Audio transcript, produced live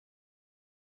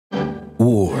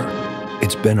War.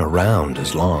 It's been around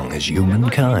as long as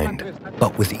humankind.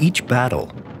 But with each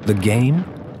battle, the game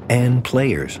and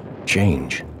players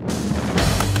change.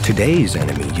 Today's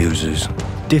enemy uses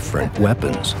different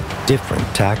weapons, different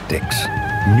tactics,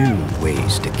 new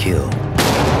ways to kill.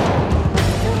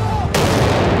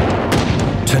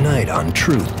 Tonight on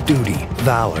Truth, Duty,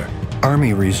 Valor,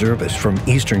 Army reservists from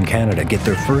Eastern Canada get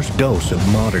their first dose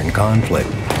of modern conflict.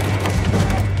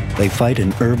 They fight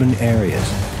in urban areas.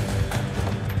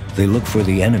 They look for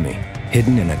the enemy,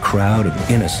 hidden in a crowd of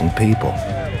innocent people.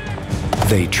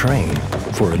 They train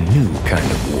for a new kind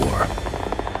of war.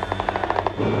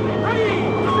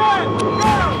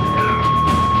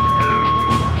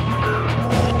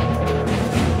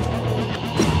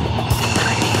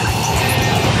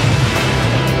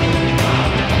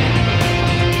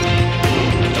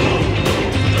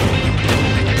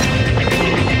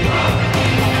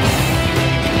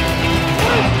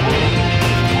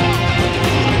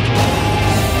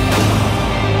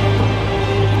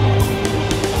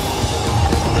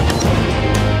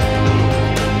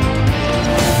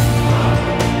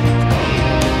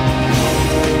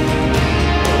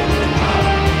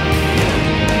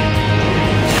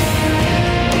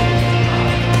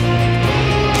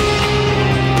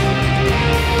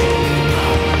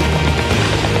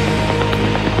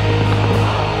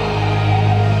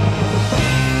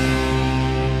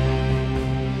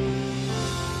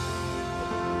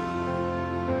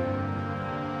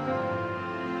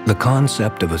 The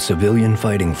concept of a civilian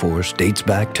fighting force dates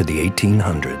back to the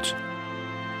 1800s.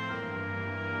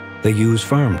 They use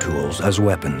farm tools as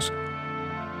weapons.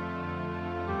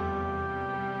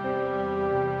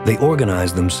 They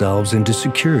organize themselves into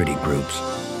security groups.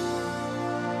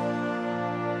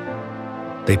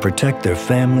 They protect their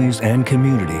families and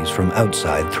communities from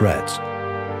outside threats.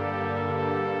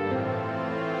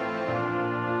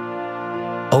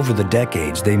 Over the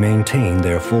decades, they maintain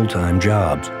their full-time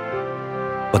jobs,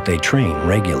 but they train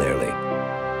regularly.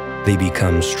 They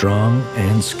become strong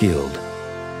and skilled.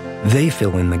 They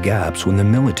fill in the gaps when the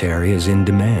military is in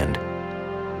demand.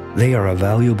 They are a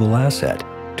valuable asset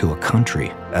to a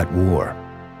country at war.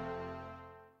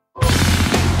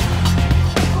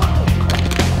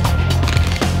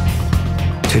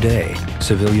 Today,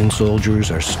 civilian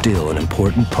soldiers are still an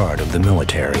important part of the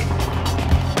military.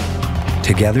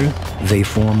 Together, they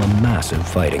form a massive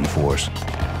fighting force.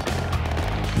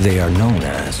 They are known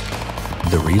as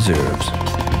the Reserves.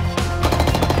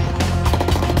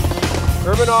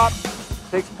 Urban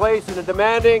ops takes place in a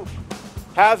demanding,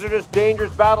 hazardous,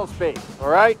 dangerous battle space, all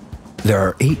right? There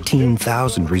are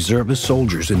 18,000 reservist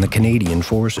soldiers in the Canadian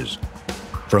forces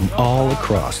from all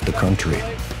across the country.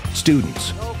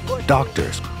 Students,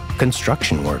 doctors,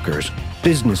 construction workers,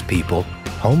 business people,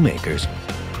 homemakers.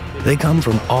 They come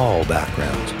from all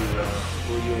backgrounds,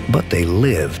 but they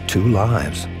live two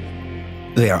lives.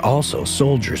 They are also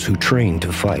soldiers who train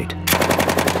to fight.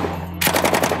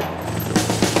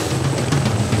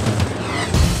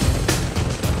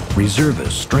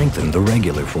 Reservists strengthen the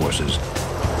regular forces.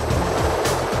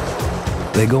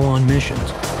 They go on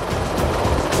missions.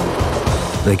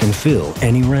 They can fill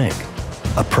any rank: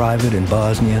 a private in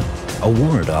Bosnia, a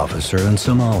warrant officer in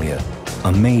Somalia,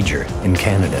 a major in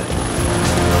Canada.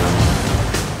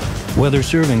 Whether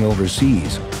serving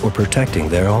overseas or protecting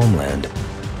their homeland,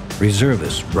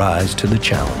 reservists rise to the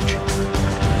challenge.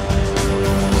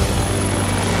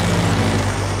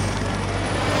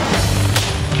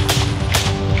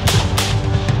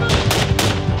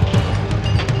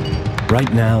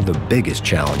 Right now, the biggest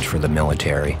challenge for the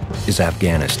military is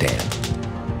Afghanistan.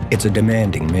 It's a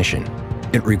demanding mission.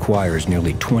 It requires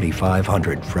nearly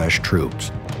 2,500 fresh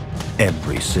troops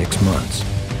every 6 months.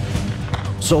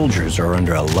 Soldiers are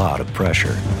under a lot of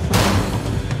pressure.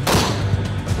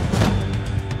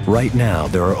 Right now,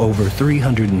 there are over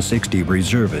 360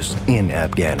 reservists in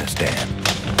Afghanistan.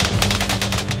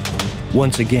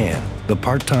 Once again, the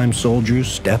part-time soldiers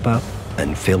step up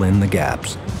and fill in the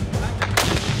gaps.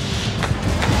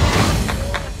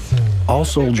 All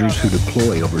soldiers who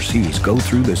deploy overseas go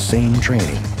through the same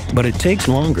training, but it takes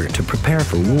longer to prepare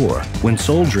for war when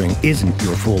soldiering isn't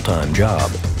your full-time job.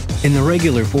 In the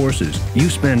regular forces, you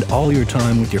spend all your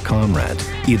time with your comrades,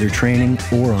 either training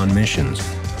or on missions.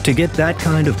 To get that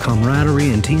kind of camaraderie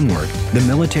and teamwork, the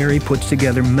military puts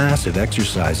together massive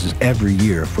exercises every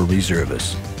year for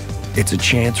reservists. It's a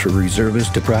chance for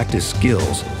reservists to practice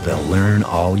skills they'll learn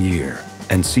all year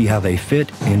and see how they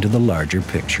fit into the larger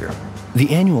picture.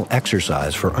 The annual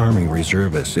exercise for Army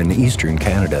reservists in Eastern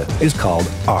Canada is called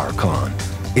ARCON.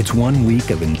 It's 1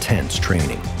 week of intense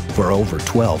training for over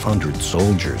 1,200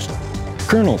 soldiers.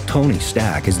 Colonel Tony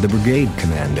Stack is the brigade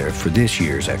commander for this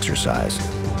year's exercise.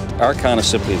 ARCON is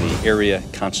simply the area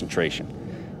concentration.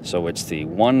 So it's the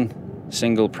one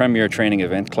single premier training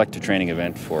event, collective training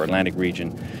event for Atlantic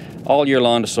region. All year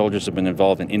long, the soldiers have been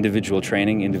involved in individual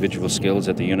training, individual skills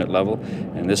at the unit level,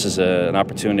 and this is an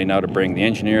opportunity now to bring the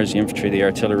engineers, the infantry, the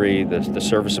artillery, the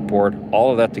service support,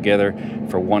 all of that together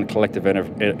for one collective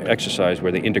exercise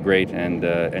where they integrate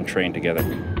and train together.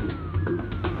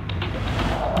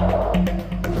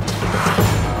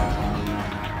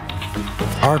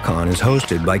 ARCON is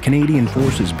hosted by Canadian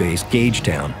Forces Base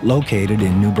Gagetown, located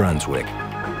in New Brunswick.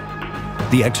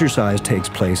 The exercise takes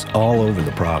place all over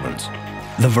the province.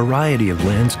 The variety of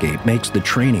landscape makes the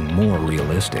training more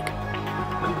realistic.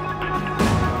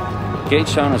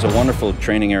 Gagetown is a wonderful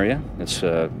training area. It's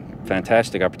a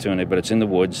fantastic opportunity, but it's in the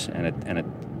woods, and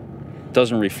it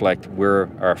doesn't reflect where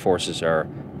our forces are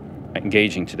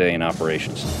engaging today in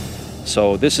operations.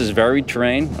 So this is varied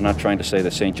terrain. I'm not trying to say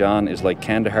that St. John is like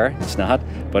Kandahar, it's not,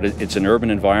 but it's an urban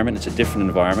environment, it's a different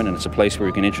environment, and it's a place where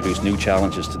we can introduce new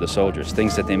challenges to the soldiers,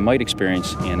 things that they might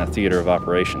experience in a theater of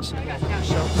operations.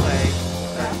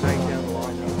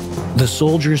 The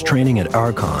soldiers training at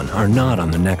ARCON are not on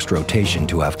the next rotation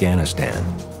to Afghanistan.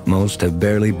 Most have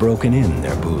barely broken in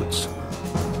their boots.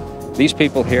 These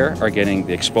people here are getting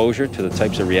the exposure to the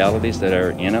types of realities that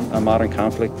are in a modern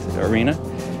conflict arena,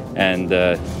 and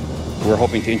we're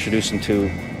hoping to introduce them to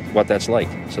what that's like.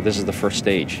 So this is the first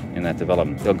stage in that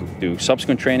development. They'll do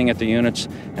subsequent training at the units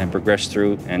and progress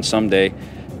through, and someday,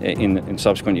 in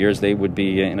subsequent years, they would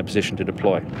be in a position to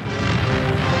deploy.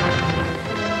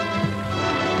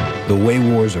 The way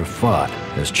wars are fought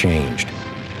has changed.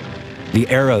 The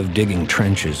era of digging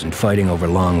trenches and fighting over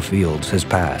long fields has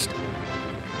passed.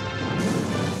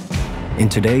 In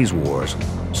today's wars,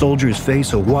 soldiers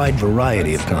face a wide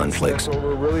variety of conflicts. That's what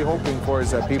we're really hoping for,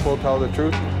 is that people tell the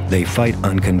truth. They fight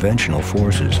unconventional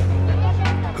forces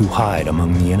who hide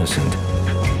among the innocent.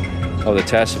 Oh, the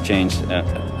tasks have changed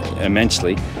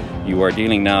immensely. You are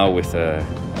dealing now with a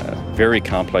very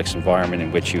complex environment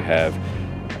in which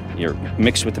you're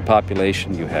mixed with the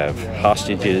population, you have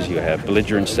hostages, you have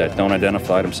belligerents that don't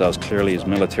identify themselves clearly as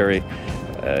military,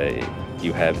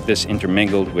 you have this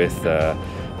intermingled with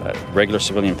regular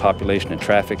civilian population and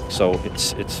traffic, so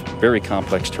it's very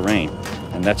complex terrain,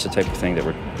 and that's the type of thing that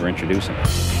we're introducing.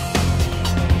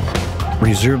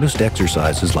 Reservist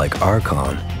exercises like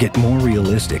ARCON get more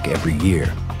realistic every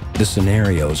year. The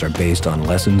scenarios are based on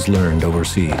lessons learned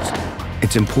overseas.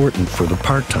 It's important for the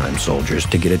part-time soldiers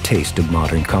to get a taste of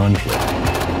modern conflict.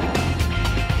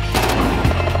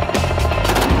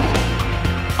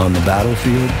 On the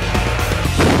battlefield,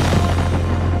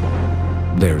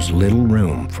 there's little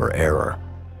room for error.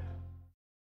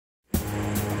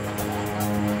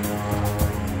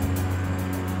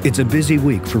 It's a busy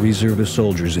week for reservist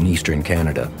soldiers in Eastern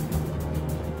Canada.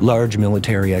 Large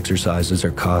military exercises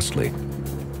are costly,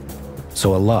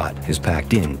 so a lot is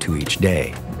packed into each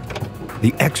day.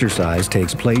 The exercise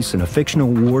takes place in a fictional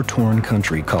war-torn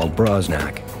country called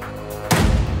Brosnak.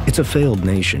 It's a failed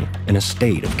nation in a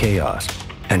state of chaos,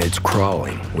 and it's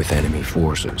crawling with enemy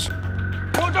forces.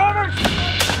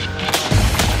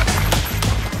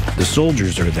 The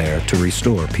soldiers are there to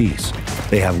restore peace.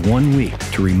 They have 1 week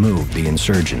to remove the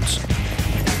insurgents.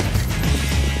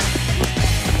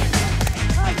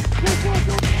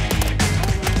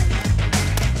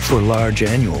 For large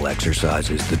annual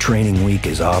exercises, the training week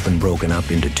is often broken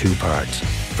up into 2 parts.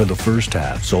 For the first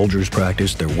half, soldiers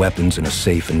practice their weapons in a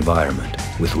safe environment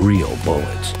with real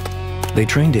bullets. They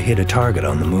train to hit a target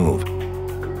on the move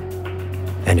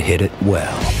and hit it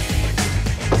well.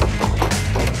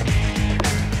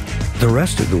 The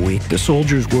rest of the week, the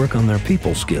soldiers work on their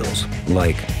people skills,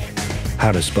 like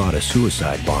how to spot a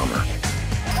suicide bomber,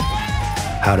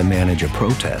 how to manage a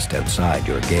protest outside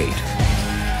your gate,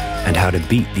 and how to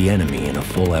beat the enemy in a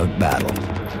full-out battle.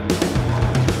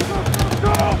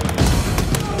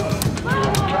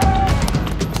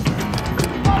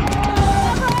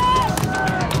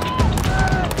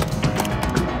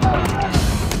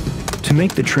 To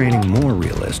make the training more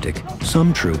realistic,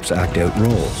 some troops act out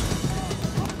roles.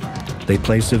 They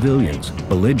play civilians,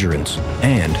 belligerents,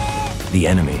 and the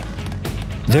enemy.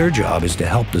 Their job is to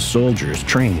help the soldiers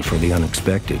train for the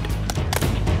unexpected.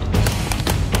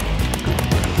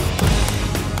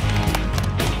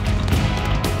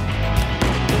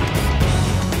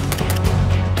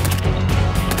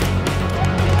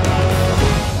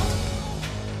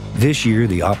 This year,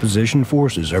 the opposition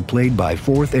forces are played by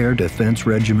 4th Air Defence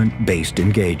Regiment based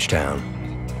in Gagetown,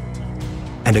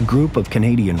 and a group of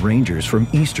Canadian Rangers from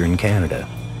Eastern Canada.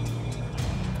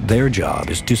 Their job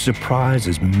is to surprise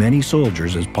as many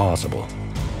soldiers as possible.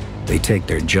 They take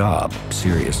their job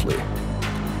seriously.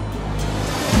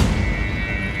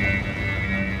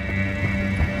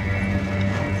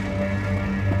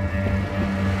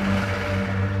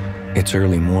 It's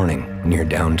early morning near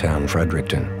downtown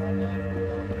Fredericton.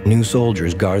 New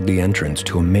soldiers guard the entrance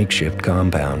to a makeshift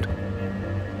compound.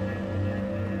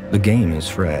 The game is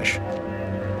fresh.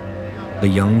 The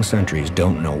young sentries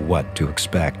don't know what to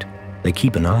expect. They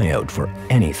keep an eye out for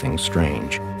anything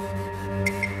strange.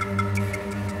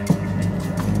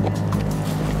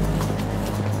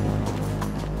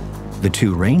 The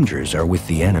two rangers are with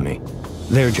the enemy.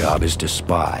 Their job is to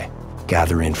spy,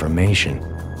 gather information,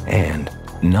 and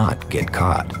not get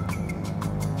caught.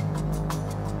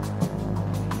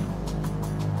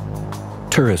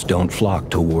 Tourists don't flock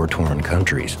to war-torn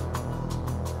countries.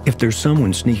 If there's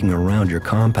someone sneaking around your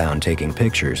compound taking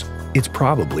pictures, it's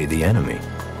probably the enemy.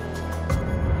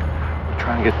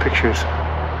 Trying to get pictures.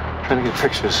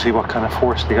 See what kind of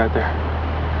force they got there.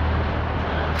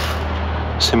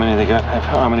 See how many they got,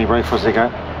 how many rifles they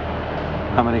got,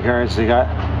 how many guards they got,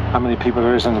 how many people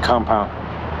there is in the compound.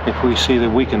 If we see they're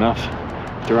weak enough,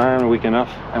 their armed weak enough,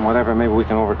 and whatever, maybe we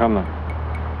can overcome them.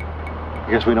 I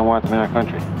guess we don't want them in our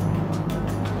country.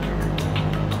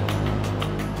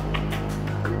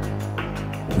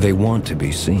 They want to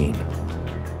be seen.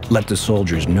 Let the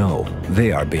soldiers know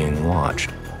they are being watched.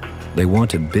 They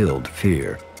want to build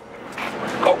fear.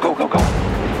 Go, go, go, go.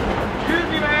 Excuse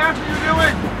me, may I ask what you're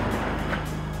doing?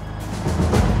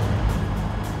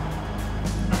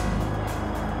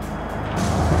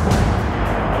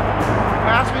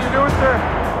 Ask what you're doing, sir.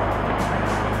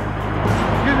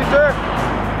 Excuse me, sir.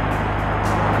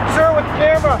 Sir, with the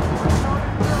camera.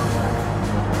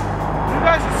 You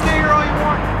guys can stay here all you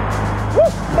want. Woo!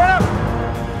 Stand up!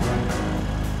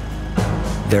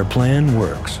 Their plan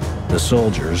works. The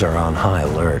soldiers are on high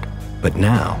alert, but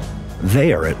now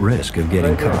they are at risk of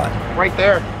getting caught. Right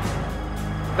there.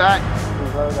 That.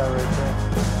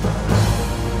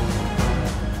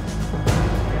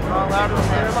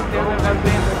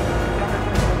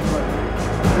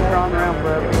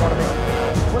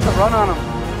 What's the run on them?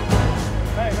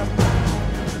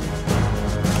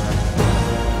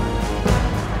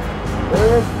 There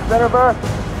he is, center bar.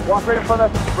 Walk right in front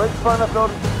of the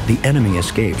building. The enemy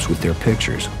escapes with their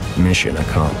pictures. Mission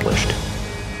accomplished.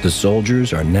 The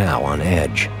soldiers are now on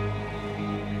edge.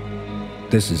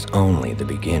 This is only the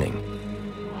beginning.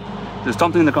 There's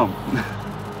something to come.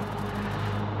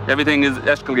 Everything is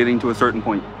escalating to a certain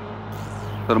point.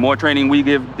 So the more training we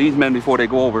give these men before they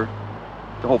go over,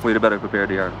 hopefully the better prepared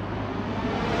they are.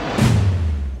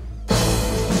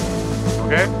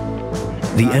 Okay.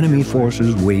 The enemy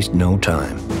forces waste no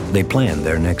time. They plan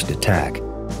their next attack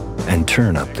and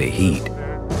turn up the heat. You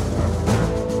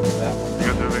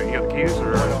got the keys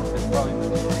or? Let's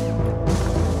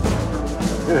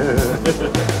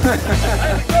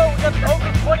go. We got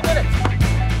over 20 minutes.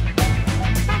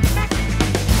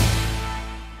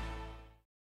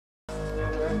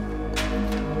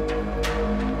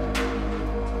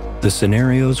 The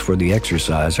scenarios for the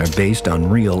exercise are based on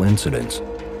real incidents.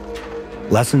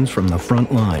 Lessons from the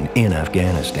front line in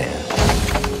Afghanistan.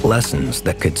 Lessons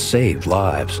that could save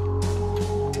lives.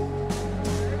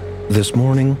 This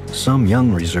morning, some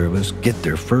young reservists get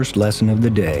their first lesson of the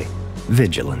day: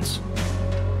 vigilance.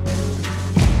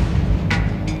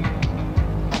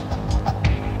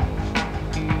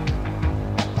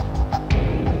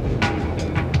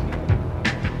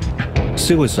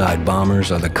 Suicide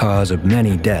bombers are the cause of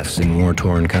many deaths in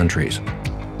war-torn countries.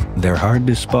 They're hard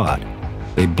to spot.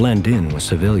 They blend in with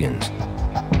civilians.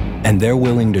 And they're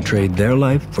willing to trade their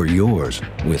life for yours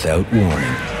without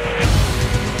warning.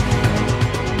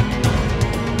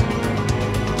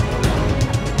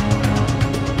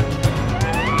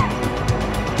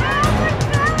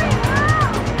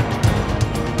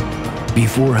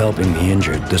 Before helping the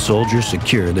injured, the soldiers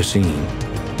secure the scene.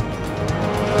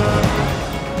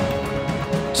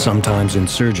 Sometimes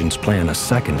insurgents plan a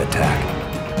second attack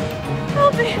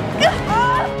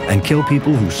and kill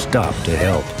people who stop to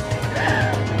help.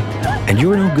 And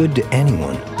you're no good to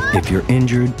anyone if you're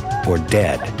injured or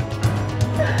dead.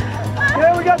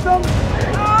 Yeah, we got some.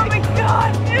 Oh my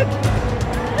God!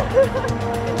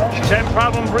 She's having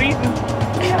problem breathing.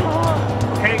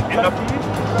 Okay, enough.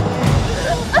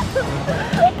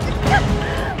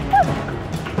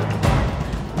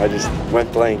 I just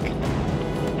went blank.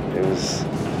 It was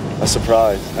a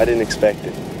surprise. I didn't expect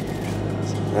it.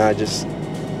 And I just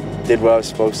did what I was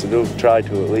supposed to do, tried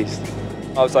to at least.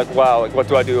 I was like, wow, like what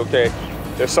do I do? Okay,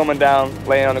 there's someone down,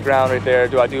 laying on the ground right there.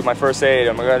 Do I do my first aid?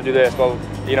 Am I gonna do this? Well,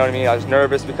 you know what I mean? I was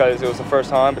nervous because it was the first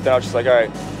time, but then I was just like, all right,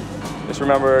 just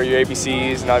remember your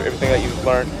ABCs and everything that you've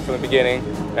learned from the beginning,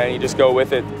 and you just go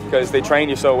with it because they train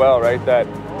you so well, right, that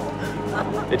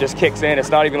it just kicks in. It's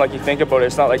not even like you think about it.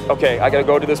 It's not like, okay, I gotta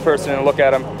go to this person and look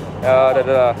at him,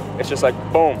 It's just like,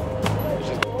 boom. It's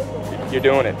just, you're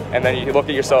doing it. And then you look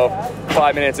at yourself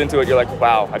 5 minutes into it, you're like,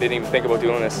 wow, I didn't even think about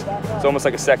doing this. It's almost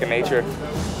like a second nature.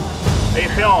 Hey,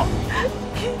 Phil.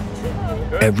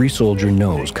 Every soldier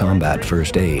knows combat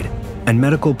first aid, and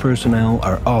medical personnel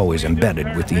are always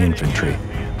embedded with the infantry.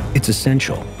 It's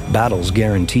essential. Battles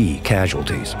guarantee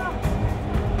casualties.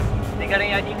 They got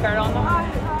an ID card on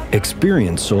them?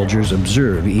 Experienced soldiers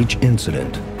observe each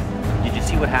incident. Did you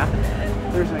see what happened?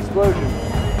 There's an explosion.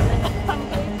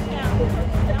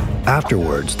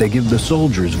 Afterwards, they give the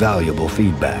soldiers valuable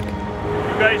feedback.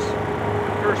 You guys,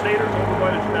 first aiders over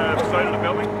by the side of the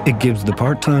building? It gives the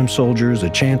part-time soldiers a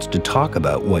chance to talk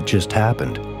about what just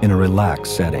happened in a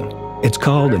relaxed setting. It's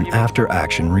called an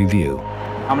after-action review.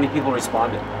 How many people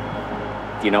responded?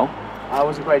 Do you know? I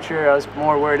wasn't quite sure. I was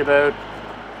more worried about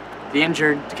the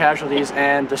injured, the casualties,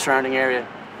 and the surrounding area.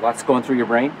 Lots going through your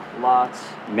brain? Lots.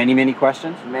 Many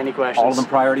questions? Many questions. All of them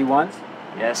priority ones?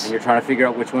 Yes. And you're trying to figure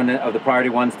out which one of the priority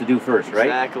ones to do first, right?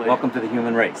 Exactly. Welcome to the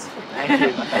human race. Thank you.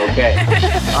 Okay.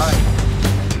 All right.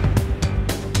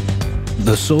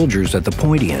 The soldiers at the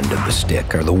pointy end of the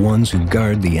stick are the ones who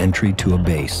guard the entry to a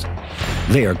base.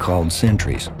 They are called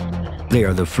sentries. They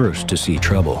are the first to see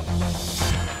trouble.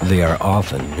 They are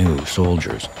often new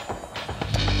soldiers.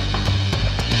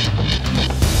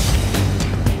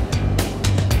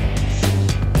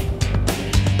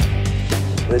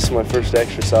 This is my first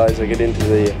exercise. I get into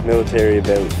the military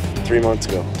about 3 months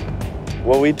ago.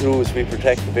 What we do is we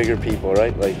protect the bigger people,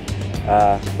 right? Like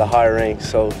the higher ranks.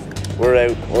 So we're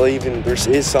out, well, even there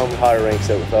is some higher ranks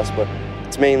out with us, but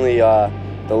it's mainly the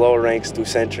lower ranks do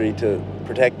sentry to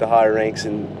protect the higher ranks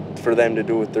and for them to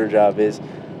do what their job is.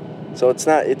 So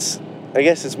I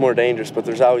guess it's more dangerous, but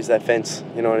there's always that fence,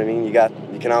 you know what I mean?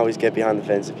 You can always get behind the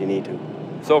fence if you need to.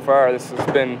 So far, this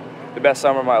has been the best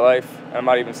summer of my life. I'm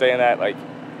not even saying that. Like,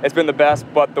 it's been the best,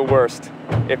 but the worst,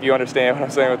 if you understand what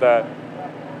I'm saying with that.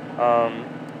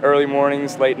 Early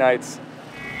mornings, late nights.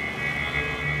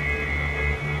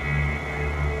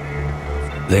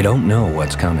 They don't know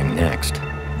what's coming next.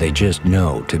 They just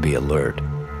know to be alert,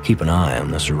 keep an eye on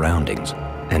the surroundings,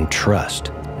 and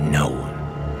trust no one.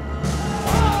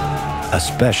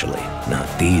 Especially not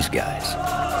these guys.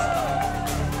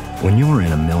 When you're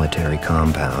in a military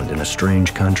compound in a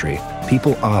strange country,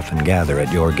 people often gather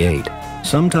at your gate,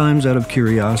 sometimes out of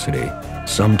curiosity,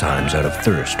 sometimes out of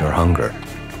thirst or hunger,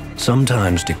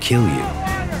 sometimes to kill you.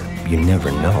 You never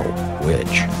know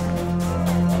which.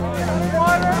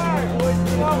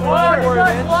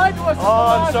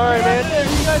 Oh, I'm sorry,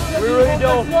 man. We really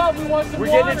don't. We're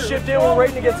getting it shipped in. We're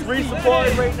waiting to get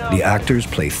resupplied right now. The actors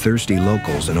play thirsty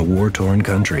locals in a war-torn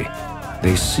country.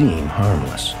 They seem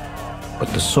harmless, but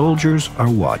the soldiers are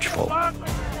watchful.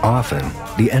 Often,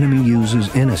 the enemy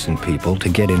uses innocent people to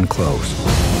get in close.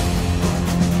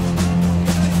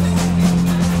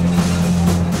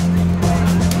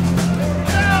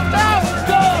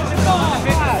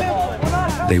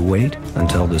 They wait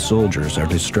until the soldiers are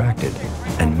distracted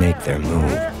and make their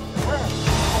move.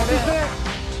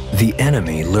 The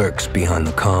enemy lurks behind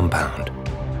the compound.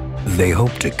 They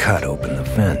hope to cut open the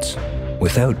fence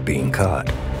without being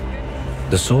caught.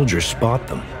 The soldiers spot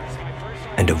them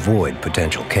and avoid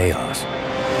potential chaos.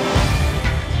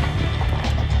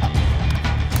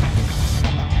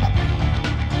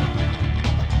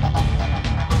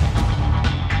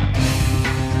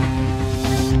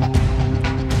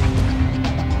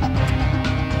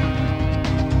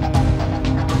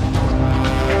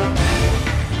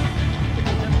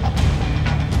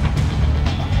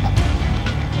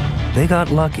 They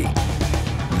got lucky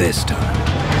this time.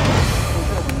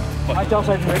 I tell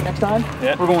Sergeant right next time,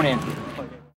 yeah. We're going in.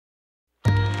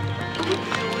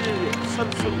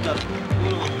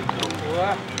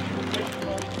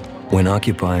 When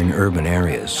occupying urban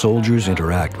areas, soldiers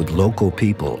interact with local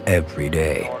people every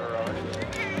day.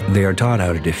 They are taught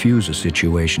how to defuse a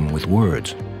situation with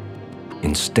words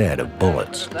instead of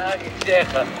bullets.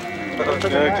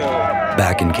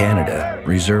 Back in Canada,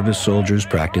 reservist soldiers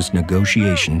practice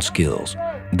negotiation skills.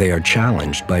 They are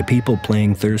challenged by people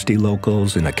playing thirsty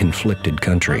locals in a conflicted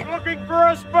country. I'm looking for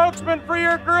a spokesman for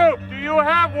your group. Do you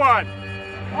have one?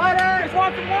 Water! Just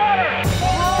want some water!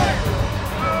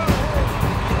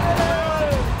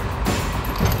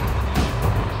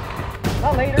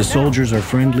 The soldiers are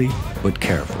friendly, but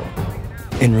careful.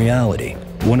 In reality,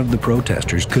 one of the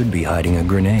protesters could be hiding a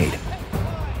grenade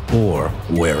or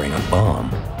wearing a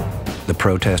bomb. The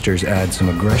protesters add some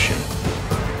aggression.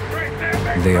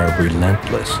 They are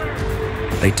relentless.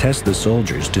 They test the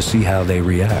soldiers to see how they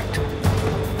react.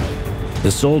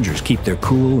 The soldiers keep their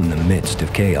cool in the midst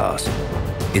of chaos.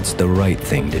 It's the right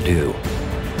thing to do.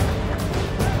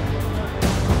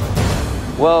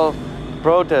 Well,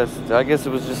 protest. I guess it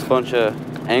was just a bunch of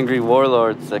angry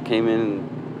warlords that came in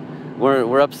and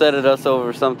were upset at us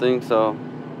over something, so,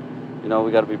 you know,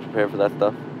 we got to be prepared for that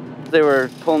stuff. They were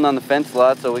pulling on the fence a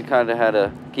lot, so we kind of had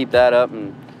to keep that up,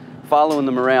 and following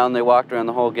them around, they walked around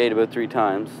the whole gate about 3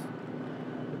 times.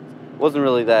 It wasn't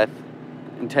really that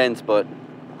intense, but,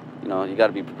 you know, you got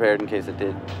to be prepared in case it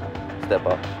did step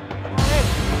up.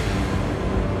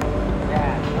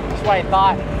 Yeah, that's what I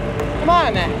thought. Come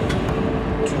on, then.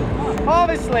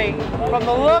 Obviously, from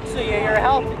the looks of you, you're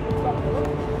healthy.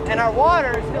 And our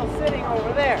water is still sitting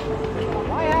over there.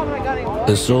 Why haven't I got any water?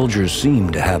 The soldiers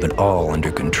seem to have it all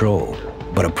under control,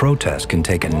 but a protest can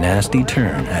take a nasty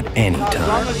turn at any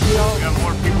time. We got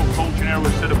more people poaching there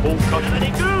instead of bolt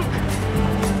cutting.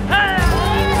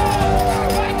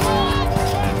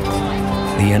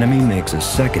 The enemy makes a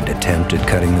second attempt at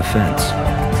cutting the fence.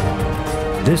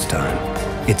 This time,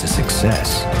 it's a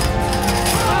success.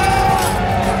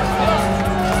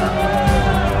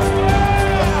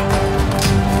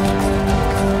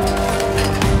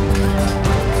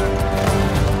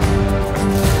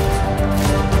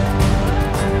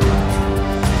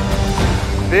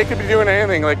 They could be doing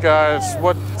anything, like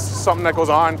it's something that goes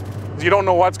on. You don't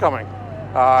know what's coming.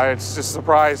 It's just a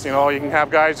surprise, you know. You can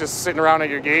have guys just sitting around at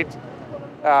your gate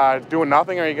doing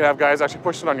nothing, or you can have guys actually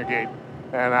pushing on your gate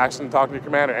and actually talking to your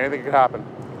commander. Anything could happen.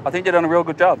 I think they've done a real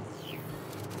good job.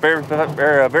 Very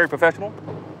professional.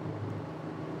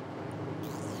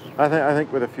 I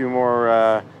think with a few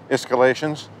more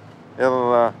escalations,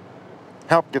 it'll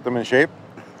help get them in shape.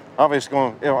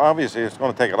 Obviously, it's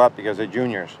going to take a lot because they're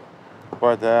juniors.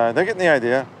 But they're getting the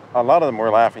idea. A lot of them were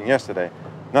laughing yesterday.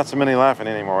 Not so many laughing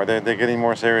anymore. They're getting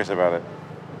more serious about it,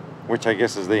 which I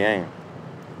guess is the aim.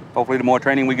 Hopefully the more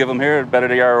training we give them here, the better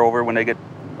they are over when they get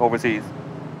overseas.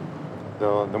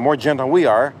 The more gentle we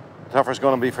are, the tougher it's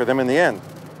going to be for them in the end.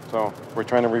 So we're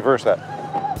trying to reverse that.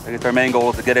 I guess our main goal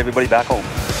is to get everybody back home.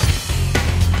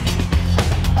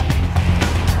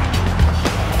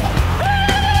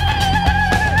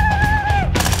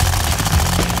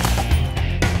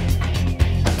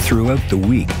 Throughout the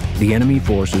week, the enemy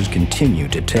forces continue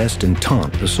to test and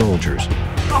taunt the soldiers.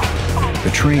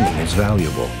 The training is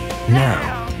valuable.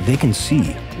 Now, they can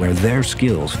see where their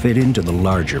skills fit into the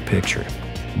larger picture.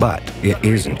 But it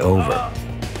isn't over.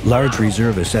 Large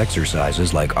reservist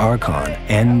exercises like Archon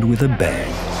end with a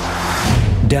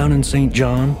bang. Down in St.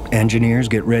 John, engineers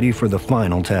get ready for the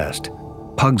final test,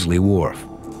 Pugsley Wharf.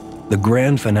 The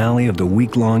grand finale of the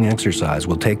week-long exercise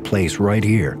will take place right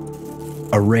here.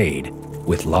 A raid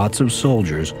with lots of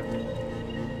soldiers,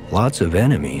 lots of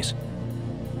enemies,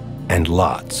 and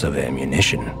lots of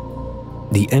ammunition.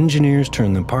 The engineers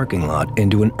turn the parking lot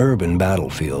into an urban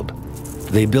battlefield.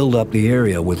 They build up the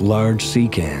area with large sea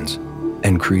cans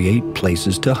and create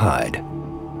places to hide.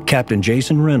 Captain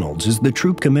Jason Reynolds is the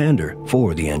troop commander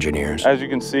for the engineers. As you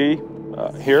can see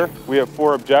here, we have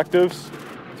 4 objectives,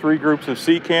 3 groups of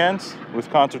sea cans with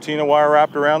concertina wire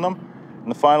wrapped around them,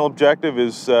 and the final objective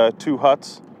is 2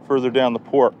 huts further down the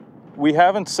port. We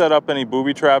haven't set up any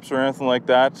booby traps or anything like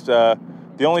that.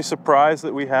 The only surprise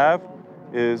that we have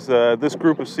is this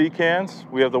group of sea cans.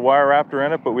 We have the wire wrapped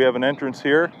around it, but we have an entrance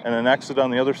here and an exit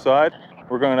on the other side.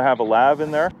 We're going to have a lav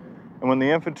in there. And when the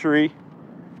infantry,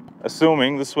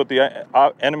 assuming this is what the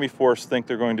enemy force think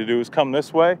they're going to do, is come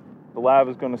this way, the lav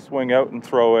is going to swing out and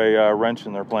throw a wrench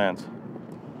in their plans.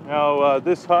 Now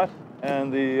this hut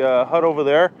and the hut over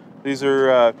there, these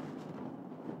are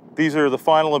the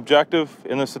final objective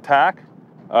in this attack.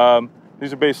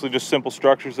 These are basically just simple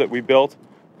structures that we built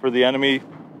for the enemy.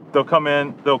 They'll come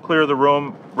in, they'll clear the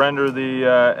room, render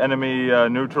the enemy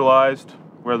neutralized,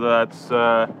 whether that's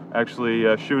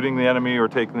actually shooting the enemy or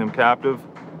taking them captive.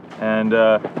 And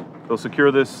they'll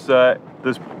secure this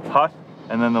hut,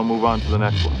 and then they'll move on to the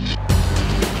next one.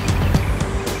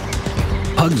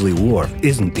 Pugsley Wharf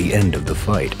isn't the end of the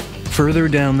fight. Further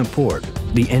down the port,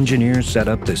 the engineers set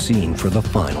up the scene for the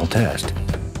final test.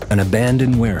 An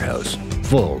abandoned warehouse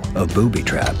full of booby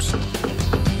traps.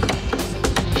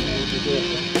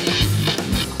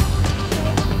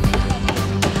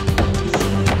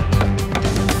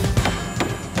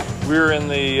 We're in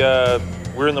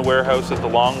the warehouse at the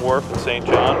Long Wharf in St.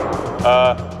 John.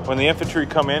 When the infantry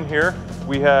come in here,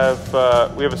 we have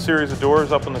a series of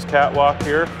doors up on this catwalk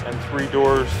here and 3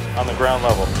 doors on the ground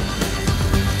level.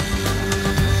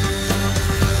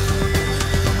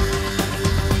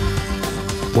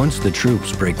 Once the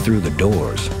troops break through the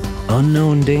doors,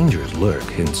 unknown dangers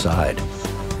lurk inside.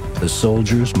 The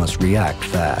soldiers must react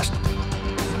fast.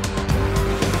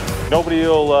 Nobody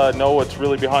will know what's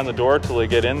really behind the door till they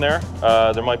get in there.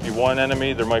 There might be 1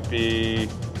 enemy, there might be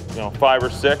 5 or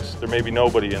 6, there may be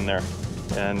nobody in there.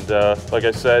 And like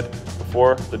I said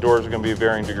before, the doors are going to be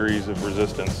varying degrees of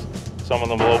resistance. Some of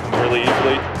them will open really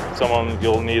easily. Some of them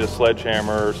you'll need a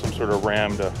sledgehammer or some sort of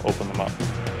ram to open them up.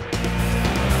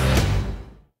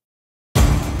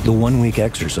 The one-week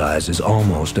exercise is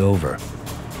almost over.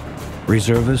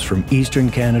 Reservists from Eastern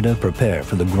Canada prepare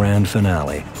for the grand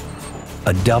finale,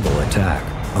 a double attack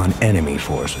on enemy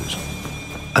forces.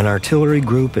 An artillery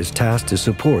group is tasked to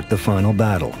support the final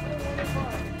battle.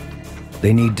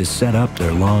 They need to set up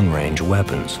their long-range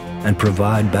weapons and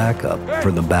provide backup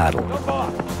for the battle.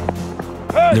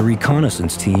 The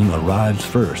reconnaissance team arrives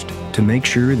first to make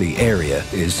sure the area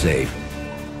is safe.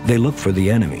 They look for the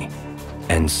enemy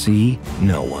and see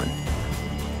no one.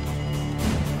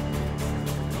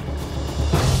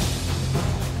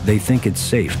 They think it's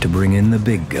safe to bring in the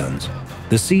big guns,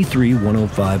 the C3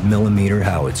 105mm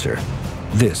howitzer.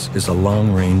 This is a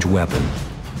long-range weapon.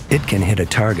 It can hit a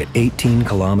target 18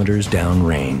 kilometers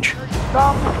downrange.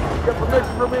 Stop. Get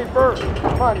permission from me first.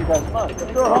 Come on, you guys, come on.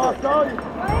 Get your hostile.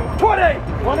 20!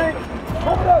 20!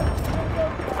 Hold up!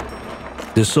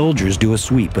 The soldiers do a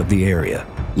sweep of the area,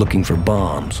 looking for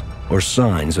bombs or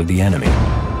signs of the enemy,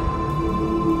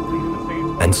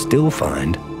 and still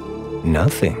find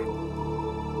nothing.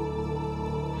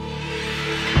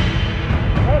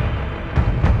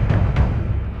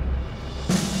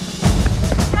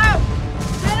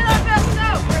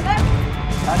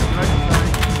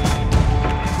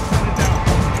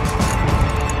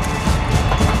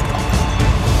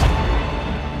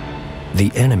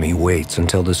 The enemy waits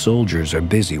until the soldiers are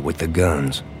busy with the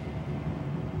guns.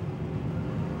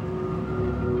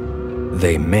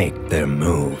 They make their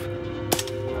move.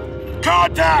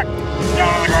 Contact!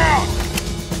 Down on the ground!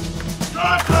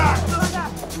 Contact!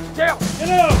 Get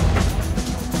out!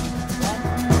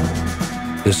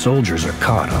 The soldiers are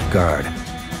caught off guard,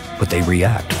 but they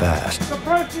react fast.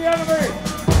 Suppress the enemy!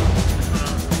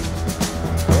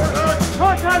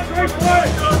 Contact right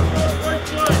flank!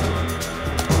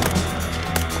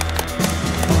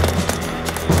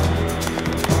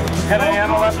 Can I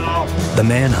handle it? The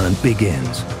manhunt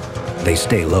begins. They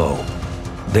stay low.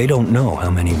 They don't know how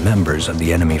many members of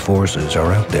the enemy forces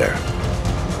are out there.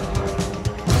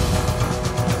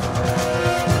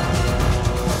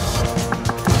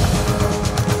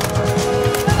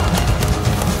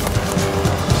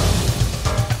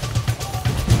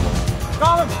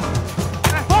 Got him!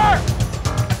 Fire!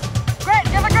 Great,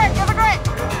 give a great, give a great!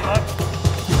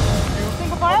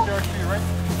 Single file?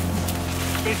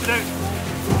 Face it out.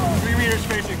 3 meters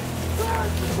spacing.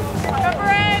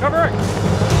 Covering! Covering!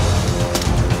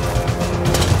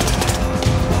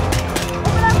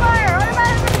 Open that fire!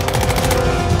 Automatic!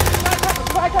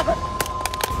 Fire cover!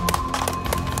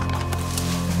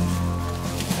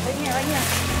 Right here, right here.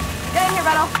 Get in here,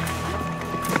 Beto.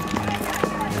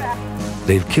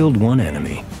 They've killed one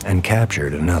enemy and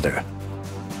captured another.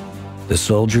 The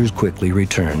soldiers quickly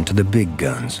return to the big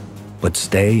guns, but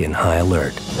stay in high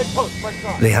alert.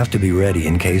 They have to be ready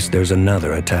in case there's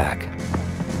another attack.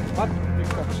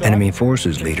 Enemy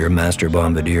Forces leader, Master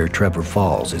Bombardier Trevor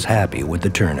Falls, is happy with the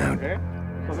turnout.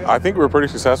 I think we were pretty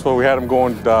successful. We had them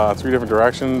going 3 different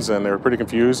directions, and they were pretty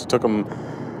confused. It took them,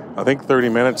 I think, 30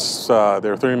 minutes. They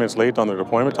were 30 minutes late on their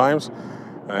deployment times,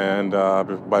 and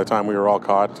by the time we were all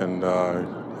caught and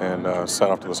set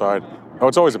off to the side. Oh,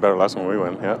 it's always a better lesson when we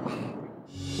win, yeah.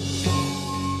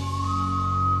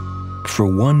 For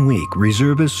 1 week,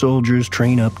 reservist soldiers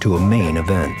train up to a main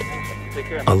event,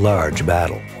 a large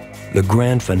battle, the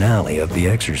grand finale of the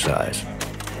exercise.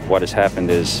 What has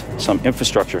happened is some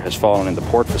infrastructure has fallen in the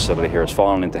port facility here, has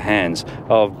fallen into hands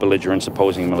of belligerents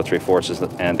opposing military forces,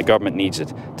 and the government needs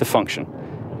it to function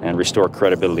and restore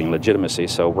credibility and legitimacy.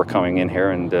 So we're coming in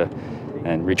here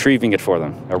and retrieving it for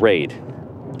them, a raid,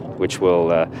 which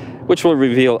will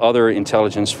reveal other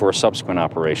intelligence for a subsequent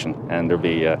operation, and there'll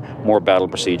be more battle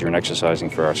procedure and exercising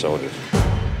for our soldiers.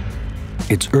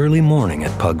 It's early morning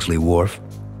at Pugsley Wharf.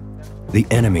 The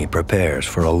enemy prepares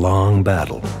for a long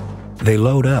battle. They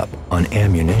load up on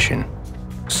ammunition.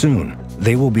 Soon,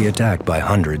 they will be attacked by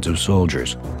hundreds of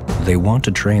soldiers. They want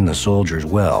to train the soldiers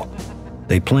well.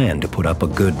 They plan to put up a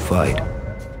good fight.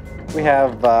 We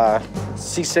have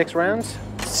C6 rounds,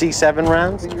 C7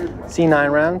 rounds,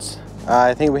 C9 rounds.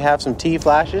 I think we have some T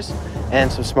flashes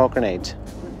and some smoke grenades.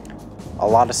 A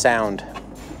lot of sound.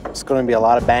 It's going to be a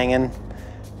lot of banging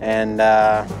and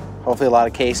hopefully a lot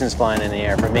of casings flying in the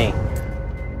air for me.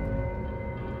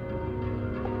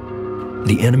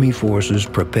 The enemy forces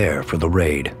prepare for the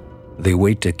raid. They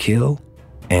wait to kill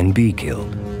and be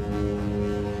killed.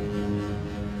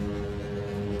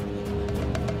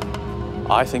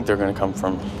 I think they're going to come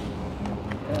from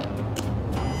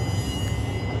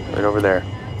right over there.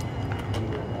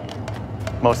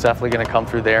 most definitely going to come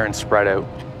through there and spread out.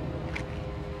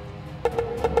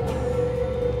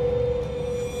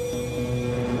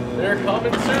 They're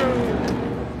coming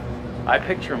soon. I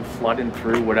picture them flooding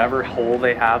through whatever hole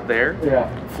they have there,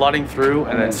 flooding through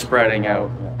and then spreading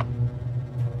out.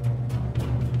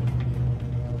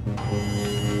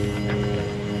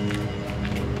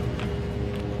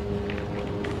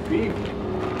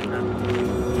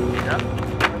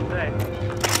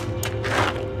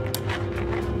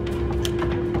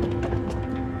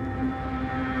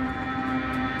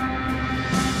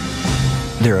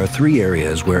 There are 3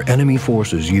 areas where enemy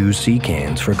forces use sea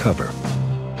cans for cover.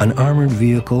 An armored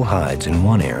vehicle hides in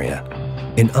one area.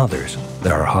 In others,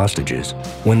 there are hostages.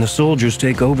 When the soldiers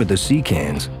take over the sea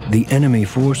cans, the enemy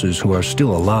forces who are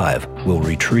still alive will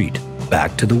retreat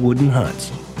back to the wooden huts,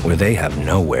 where they have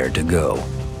nowhere to go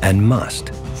and must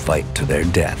fight to their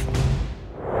death.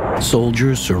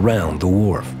 Soldiers surround the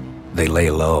wharf. They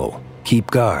lay low, keep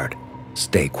guard,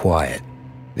 stay quiet.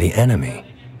 The enemy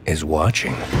is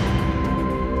watching.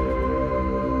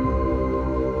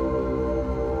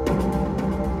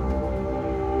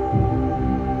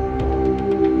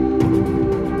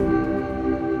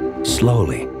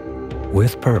 Slowly,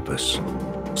 with purpose,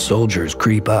 soldiers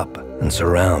creep up and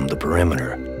surround the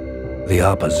perimeter. The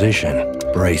opposition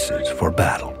braces for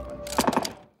battle.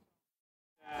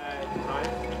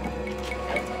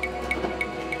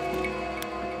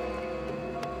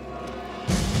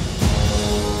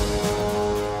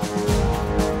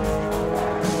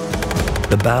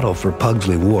 The battle for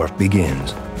Pugsley Wharf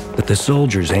begins, but the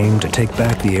soldiers aim to take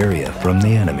back the area from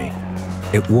the enemy.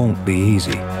 It won't be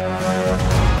easy.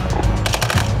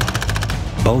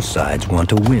 Both sides want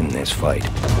to win this fight.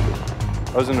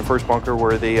 I was in the first bunker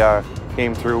where they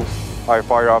came through. I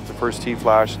fired off the first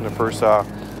T-flash in the first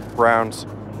rounds,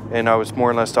 and I was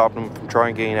more or less stopping them from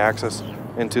trying to gain access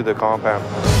into the compound.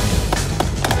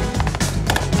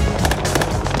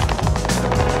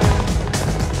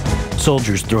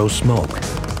 Soldiers throw smoke.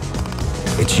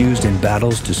 It's used in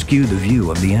battles to skew the view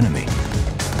of the enemy.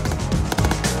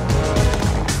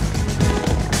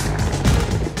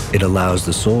 It allows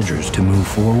the soldiers to move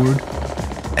forward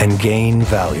and gain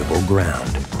valuable ground.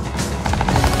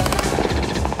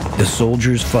 The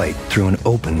soldiers fight through an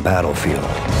open battlefield.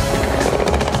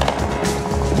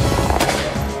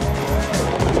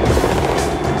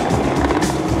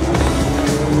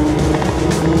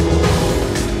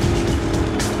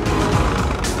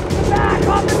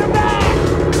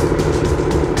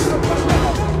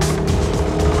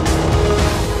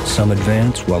 Some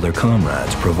advance while their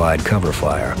comrades provide cover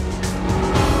fire.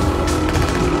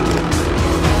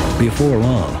 Before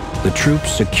long, the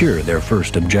troops secure their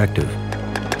first objective.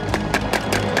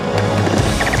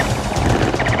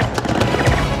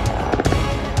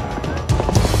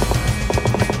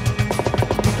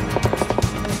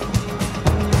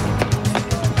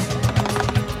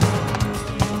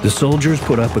 The soldiers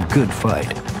put up a good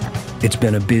fight. It's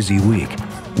been a busy week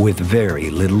with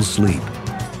very little sleep,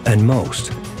 and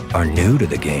most are new to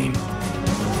the game.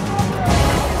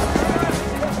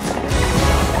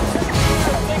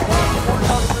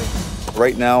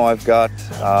 Right now I've got,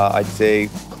 I'd say,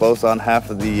 close on half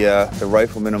of the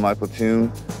riflemen in my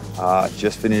platoon.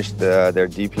 Just finished their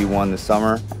DP1 this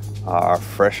summer, are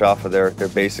fresh off of their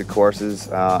basic courses,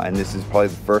 and this is probably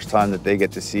the first time that they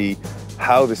get to see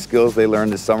how the skills they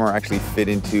learned this summer actually fit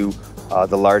into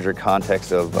the larger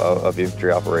context of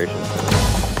infantry operations.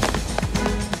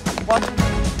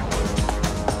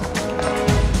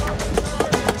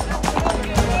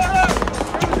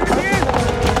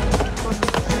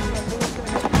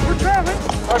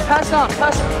 Pass on.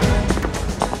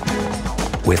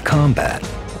 With combat,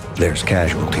 there's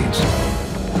casualties.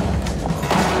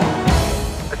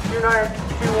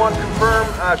 2921 confirm.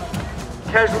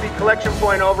 Casualty collection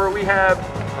point over. We have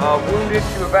wounded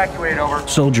to evacuate over.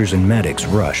 Soldiers and medics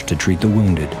rush to treat the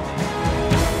wounded.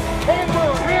 Hand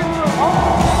move.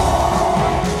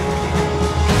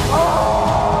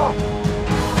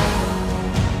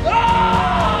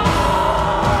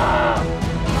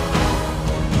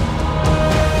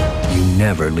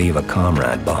 Never leave a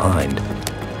comrade behind.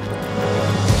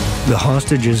 The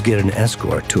hostages get an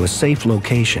escort to a safe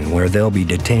location where they'll be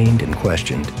detained and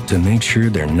questioned to make sure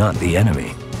they're not the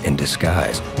enemy in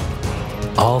disguise.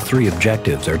 All 3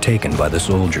 objectives are taken by the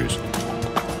soldiers.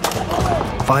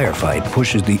 Firefight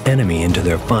pushes the enemy into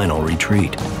their final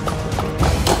retreat.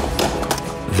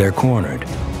 They're cornered.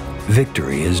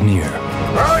 Victory is near.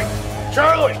 All right,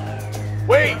 Charlie,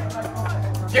 wait.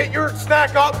 Get your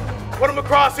snack up. Put them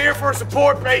across here for a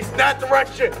support base in that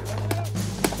direction.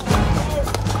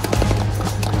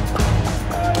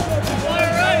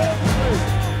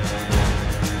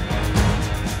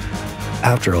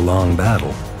 After a long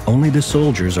battle, only the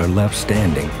soldiers are left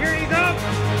standing.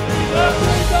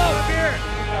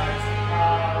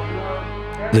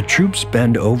 The troops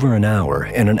spend over an hour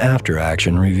in an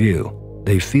after-action review.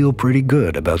 They feel pretty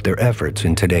good about their efforts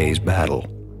in today's battle.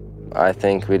 I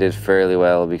think we did fairly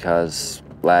well because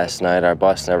last night our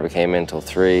bus never came in till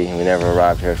 3 and we never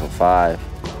arrived here till 5.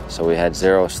 So we had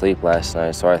 0 sleep last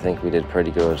night, so I think we did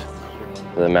pretty good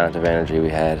for the amount of energy we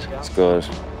had. It's good,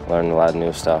 learned a lot of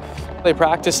new stuff. They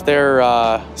practiced their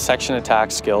section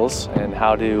attack skills and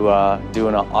how to do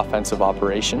an offensive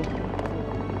operation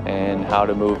and how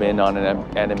to move in on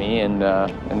an enemy in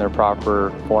their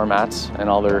proper formats and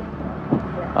all their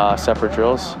separate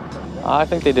drills. I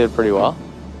think they did pretty well.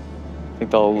 I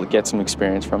think they'll get some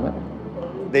experience from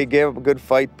it. They gave up a good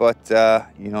fight, but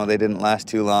you know, they didn't last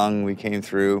too long. We came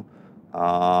through,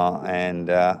 and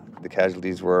the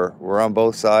casualties were on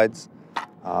both sides.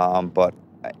 But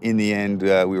in the end,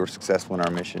 we were successful in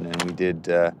our mission, and we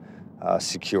did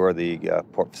secure the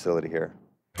port facility here.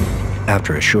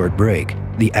 After a short break,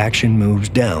 the action moves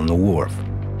down the wharf.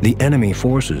 The enemy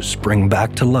forces spring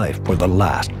back to life for the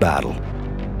last battle.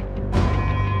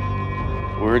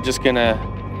 We're just gonna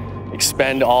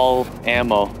expend all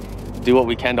ammo, do what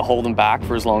we can to hold them back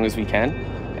for as long as we can,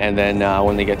 and then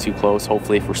when they get too close,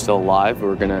 hopefully if we're still alive,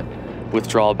 we're gonna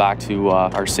withdraw back to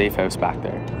our safe house back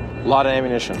there. A lot of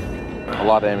ammunition, a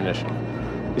lot of ammunition.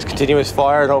 Just continuous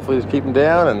fire and hopefully just keep them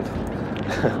down and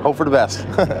hope for the best.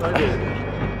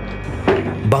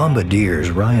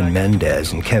 Bombardiers Ryan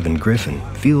Mendez and Kevin Griffin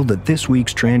feel that this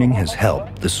week's training has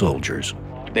helped the soldiers.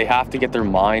 They have to get their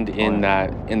mind in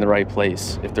the right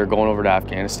place. If they're going over to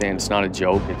Afghanistan, it's not a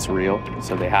joke, it's real.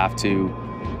 So they have to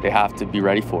be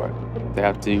ready for it. They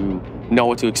have to know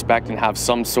what to expect and have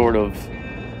some sort of,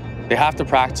 they have to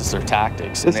practice their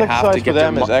tactics. This exercise for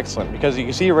them is excellent because you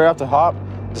can see right off the hop,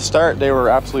 to start, they were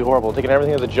absolutely horrible, taking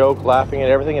everything as a joke, laughing at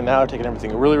everything, and now they're taking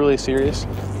everything really, really serious.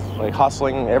 Like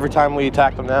hustling. Every time we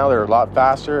attack them now, they're a lot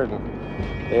faster,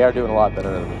 and they are doing a lot better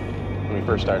than when we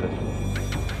first started.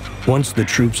 Once the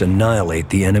troops annihilate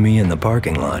the enemy in the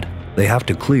parking lot, they have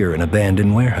to clear an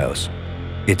abandoned warehouse.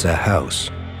 It's a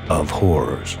house of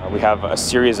horrors. We have a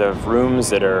series of rooms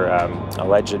that are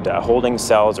alleged holding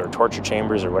cells or torture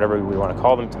chambers or whatever we want to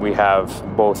call them. We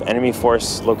have both enemy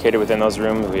force located within those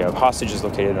rooms, we have hostages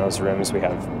located in those rooms, we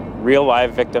have real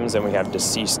live victims, and we have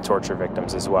deceased torture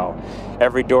victims as well.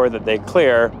 Every door that they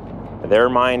clear, their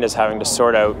mind is having to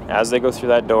sort out, as they go through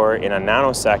that door in a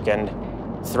nanosecond,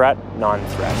 threat,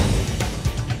 non-threat.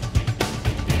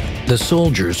 The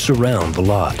soldiers surround the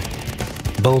lot.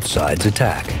 Both sides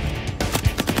attack.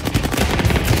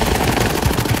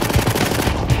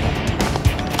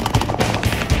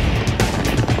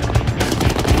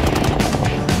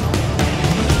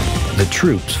 The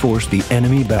troops force the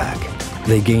enemy back.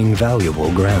 They gain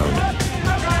valuable ground.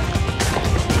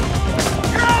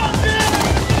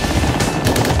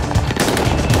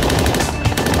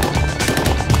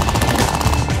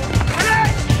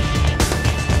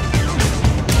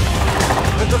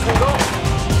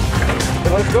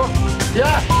 Let's go.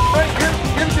 Yeah, right,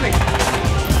 give it to me.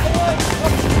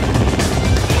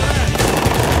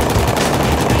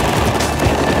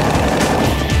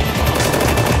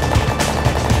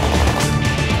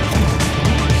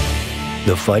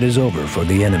 The fight is over for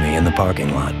the enemy in the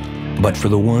parking lot. But for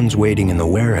the ones waiting in the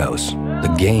warehouse,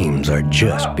 the games are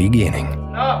just beginning.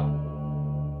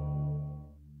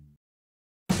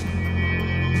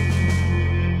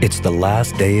 It's the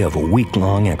last day of a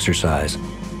week-long exercise.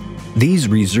 These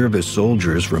reservist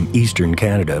soldiers from Eastern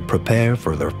Canada prepare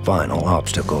for their final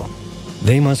obstacle.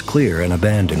 They must clear an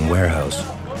abandoned warehouse,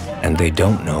 and they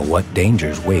don't know what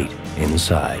dangers wait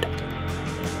inside.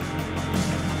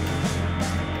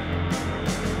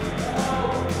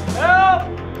 Help!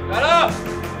 Shut up!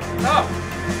 Up!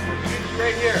 Shoot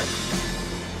right here.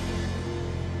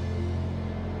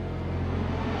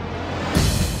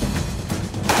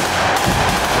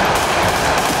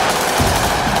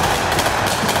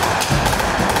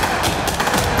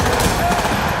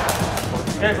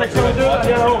 Okay,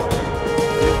 672,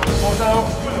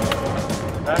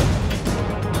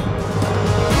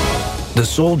 The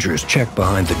soldiers check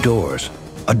behind the doors.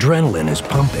 Adrenaline is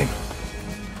pumping.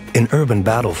 In urban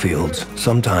battlefields,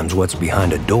 sometimes what's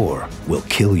behind a door will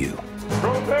kill you.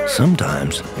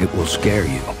 Sometimes it will scare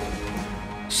you.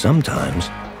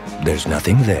 Sometimes there's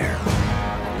nothing there.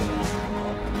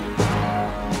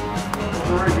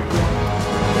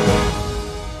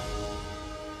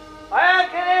 I am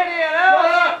Canadian,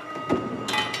 help!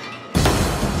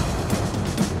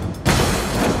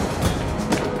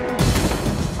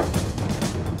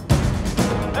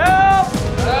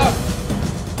 Help!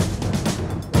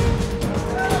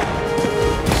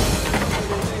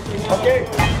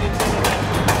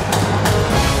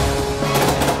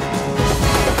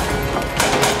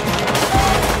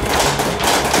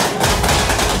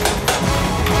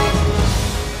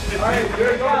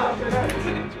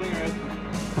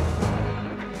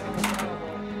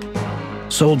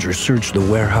 Soldiers search the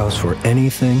warehouse for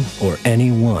anything or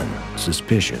anyone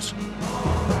suspicious.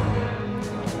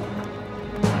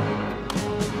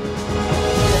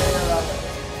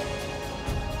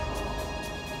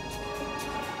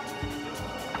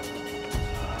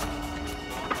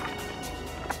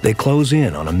 They close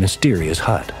in on a mysterious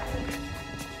hut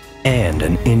and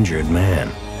an injured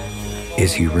man.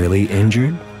 Is he really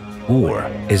injured, or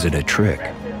is it a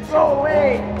trick? Go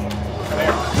away!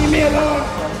 Leave me alone!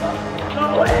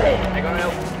 Go away!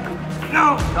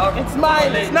 No! It's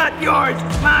mine! It's not yours!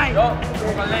 It's mine!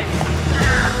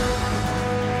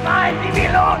 Mine! Leave me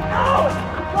alone! No!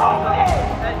 Go away!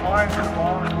 Leave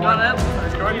me alone!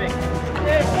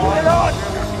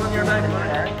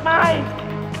 It's mine!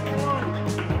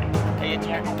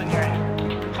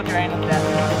 Put your hand on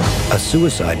that. A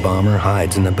suicide bomber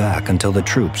hides in the back until the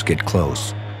troops get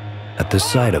close. At the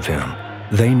sight of him,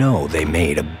 they know they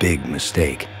made a big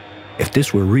mistake. If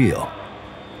this were real,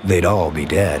 they'd all be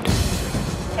dead.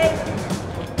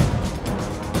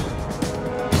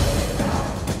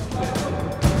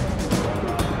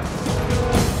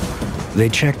 They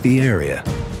check the area.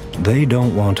 They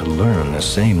don't want to learn the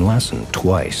same lesson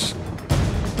twice.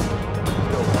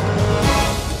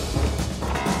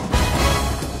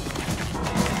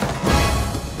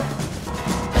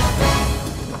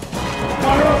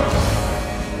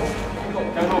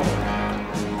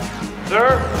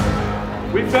 Sir,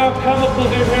 we found chemicals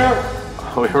in here.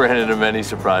 We ran into many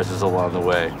surprises along the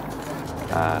way.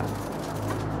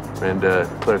 Ran into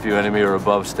quite a few enemy who were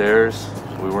above stairs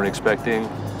we weren't expecting.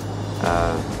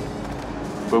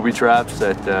 Booby traps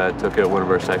that took out one of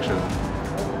our sections.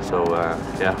 So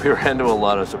yeah, we ran into a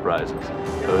lot of surprises.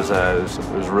 It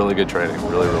was really good training,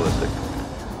 really realistic.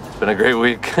 It's been a great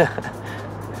week.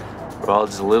 We're all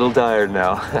just a little tired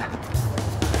now.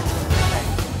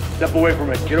 Step away from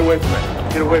it. Get away from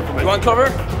it. Get away from it. You want cover?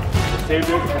 Save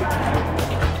it.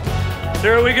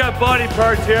 Sir, we got body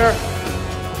parts here.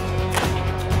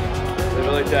 Leave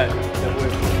it like that. Step away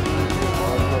from it.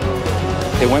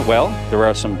 It went well. There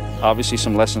are obviously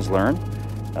some lessons learned.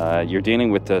 You're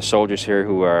dealing with the soldiers here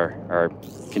who are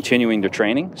continuing their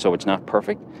training, so it's not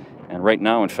perfect. And right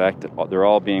now, in fact, they're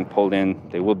all being pulled in.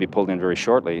 They will be pulled in very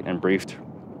shortly and briefed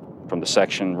from the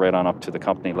section right on up to the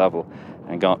company level,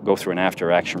 and go through an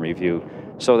after-action review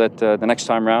so that the next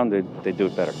time around they do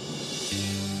it better.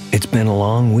 It's been a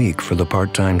long week for the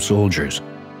part-time soldiers.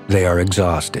 They are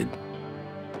exhausted,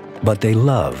 but they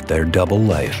love their double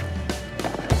life.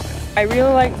 I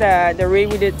really like the raid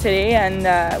we did today, and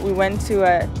we went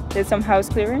to did some house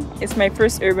clearing. It's my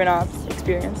first urban ops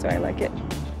experience, so I like it.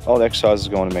 All the exercise is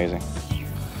going amazing.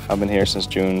 I've been here since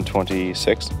June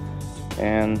 26th,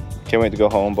 and can't wait to go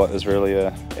home, but it's really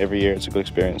every year it's a good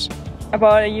experience.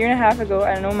 About a year and a half ago,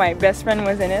 I don't know, my best friend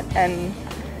was in it, and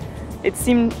it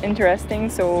seemed interesting,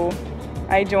 so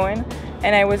I joined.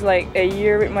 And I was like a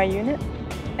year with my unit,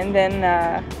 and then,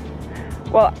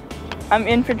 well, I'm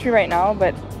infantry right now,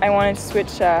 but I wanted to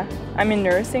switch. I'm in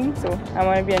nursing, so I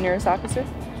want to be a nurse officer.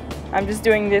 I'm just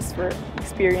doing this for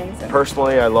experience.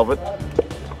 Personally, I love it.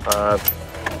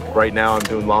 Right now, I'm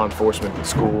doing law enforcement in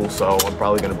school, so I'm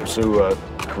probably going to pursue a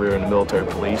career in the military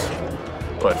police.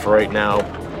 But for right now,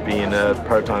 being a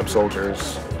part-time soldier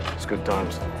is good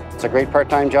times. It's a great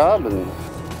part-time job, and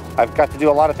I've got to do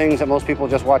a lot of things that most people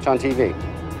just watch on TV.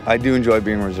 I do enjoy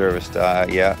being a reservist.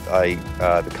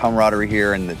 The camaraderie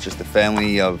here and just the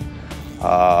family of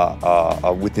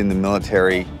within the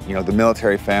military, the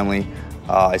military family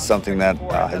is something that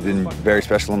has been very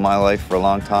special in my life for a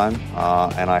long time,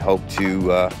 and I hope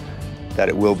that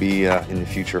it will be in the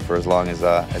future for as long as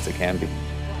it can be.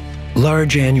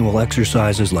 Large annual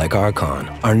exercises like Archon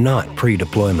are not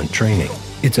pre-deployment training.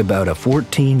 It's about a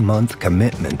 14-month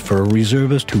commitment for a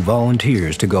reservist who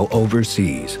volunteers to go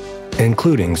overseas,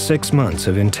 including 6 months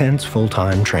of intense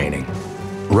full-time training.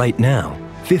 Right now,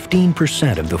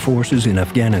 15% of the forces in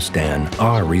Afghanistan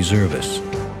are reservists.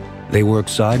 They work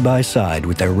side by side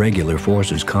with their regular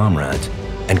forces comrades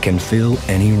and can fill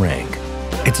any rank.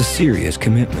 It's a serious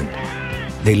commitment.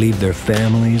 They leave their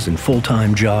families and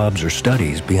full-time jobs or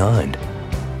studies behind.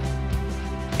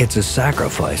 It's a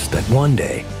sacrifice that one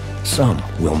day some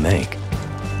will make.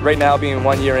 Right now, being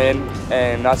 1 year in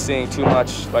and not seeing too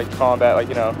much like combat,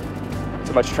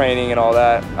 too much training and all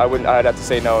that, I'd have to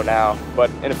say no now. But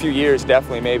in a few years,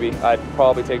 definitely, maybe, I'd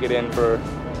probably take it in for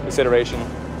consideration.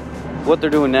 What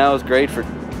they're doing now is great for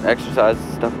exercise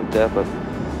and stuff like that, but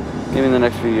maybe in the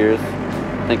next few years,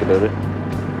 think about it.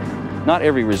 Not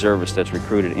every reservist that's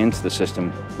recruited into the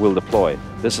system will deploy.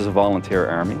 This is a volunteer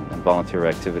army and volunteer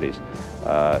activities.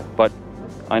 But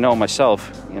I know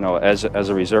myself, as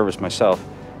a reservist myself,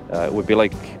 it would be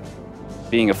like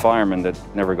being a fireman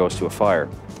that never goes to a fire.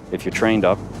 If you're trained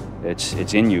up,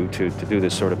 it's in you to do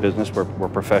this sort of business. We're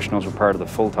professionals. We're part of the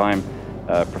full-time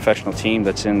professional team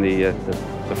that's in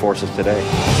the forces today.